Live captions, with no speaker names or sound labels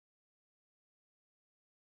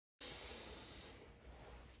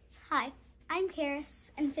Hi, I'm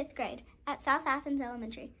Karis in 5th grade at South Athens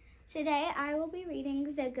Elementary. Today I will be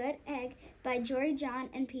reading The Good Egg by Jory, John,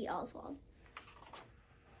 and P. Oswald.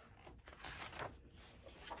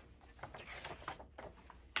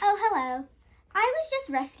 Oh, hello. I was just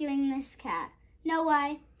rescuing this cat. Know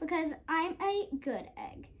why? Because I'm a good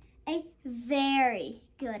egg. A very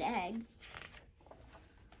good egg.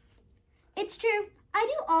 It's true, I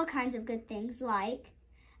do all kinds of good things like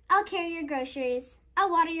I'll carry your groceries, I'll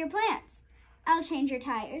water your plants, I'll change your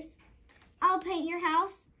tires, I'll paint your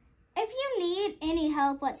house. If you need any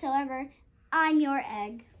help whatsoever, I'm your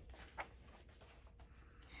egg.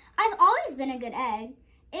 I've always been a good egg.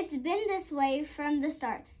 It's been this way from the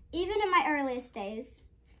start, even in my earliest days.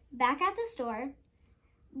 Back at the store,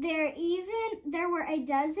 there were a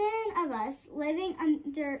dozen of us living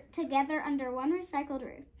together under one recycled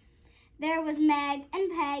roof. There was Meg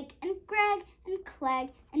and Peg and Greg and Clegg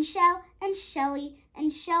and Shell and Shelly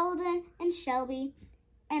and Sheldon and Shelby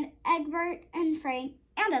and Egbert and Frank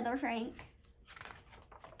and other Frank.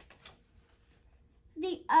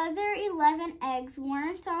 The other 11 eggs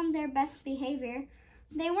weren't on their best behavior.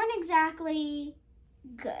 They weren't exactly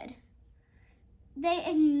good. They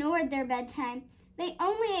ignored their bedtime. They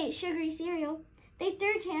only ate sugary cereal. They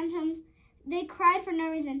threw tantrums. They cried for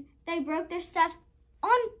no reason. They broke their stuff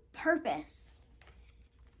on purpose.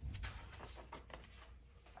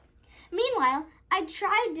 Meanwhile, I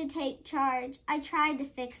tried to take charge. I tried to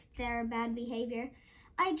fix their bad behavior.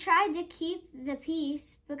 I tried to keep the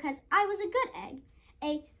peace because I was a good egg,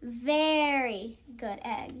 a very good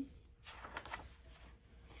egg.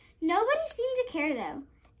 Nobody seemed to care though.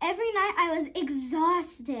 Every night I was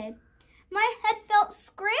exhausted. My head felt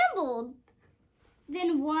scrambled.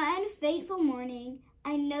 Then one fateful morning,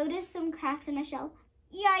 I noticed some cracks in my shell.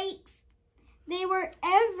 Yikes! They were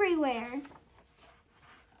everywhere.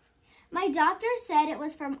 My doctor said it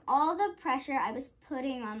was from all the pressure I was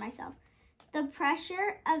putting on myself. The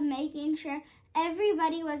pressure of making sure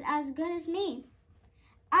everybody was as good as me.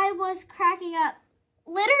 I was cracking up,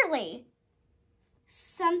 literally.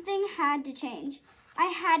 Something had to change. I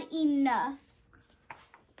had enough.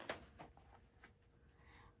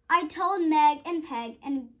 I told Meg and Peg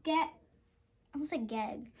and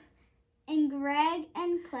and Greg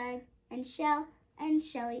and Clegg and Shell and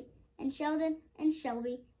Shelly and Sheldon and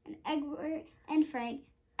Shelby and Egbert and Frank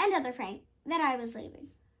and other Frank that I was leaving.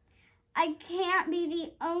 I can't be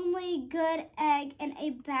the only good egg in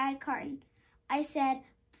a bad carton. I said,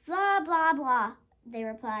 blah, blah, blah, they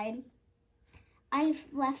replied. I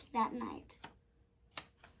left that night.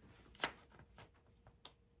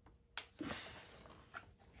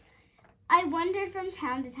 I wandered from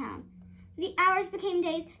town to town. The hours became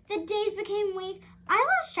days, the days became weeks. I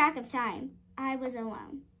lost track of time. I was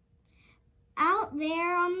alone. Out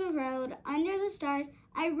there on the road, under the stars,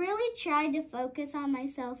 I really tried to focus on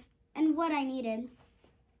myself and what I needed.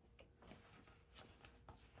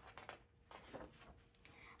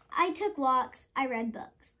 I took walks, I read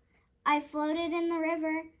books. I floated in the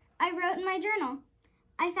river, I wrote in my journal.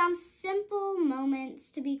 I found simple moments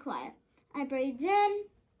to be quiet. I breathed in,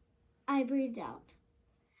 I breathed out.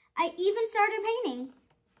 I even started painting.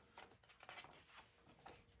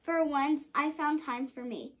 For once, I found time for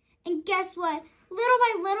me. And guess what? Little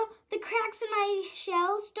by little, the cracks in my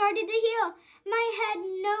shell started to heal. My head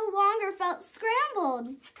no longer felt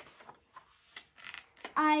scrambled.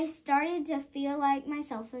 I started to feel like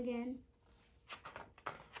myself again.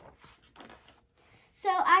 So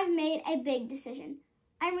I've made a big decision.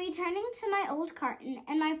 I'm returning to my old carton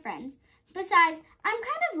and my friends. Besides, I'm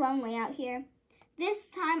kind of lonely out here. This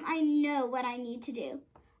time I know what I need to do.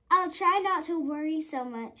 I'll try not to worry so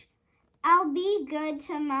much. I'll be good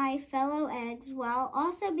to my fellow eggs while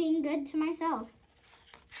also being good to myself.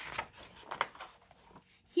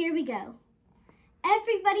 Here we go.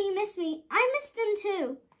 Everybody missed me. I missed them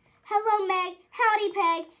too. Hello, Meg. Howdy,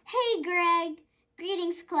 Peg. Hey, Greg.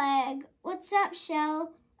 Greetings, Clegg. What's up,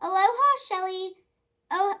 Shell? Aloha, Shelly.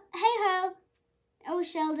 Oh, hey ho. Oh,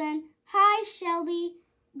 Sheldon. Hi, Shelby.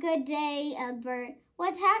 Good day, Egbert.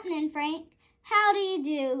 What's happening, Frank? How do you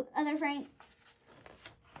do, other Frank?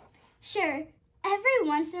 Sure, every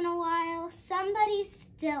once in a while, somebody's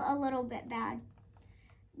still a little bit bad.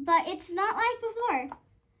 But it's not like before.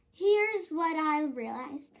 Here's what I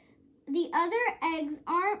realized. The other eggs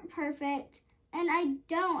aren't perfect, and I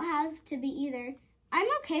don't have to be either. I'm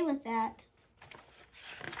okay with that.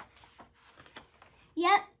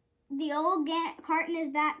 Yep, the old carton is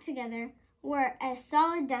back together. We're a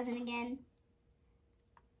solid dozen again.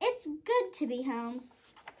 It's good to be home.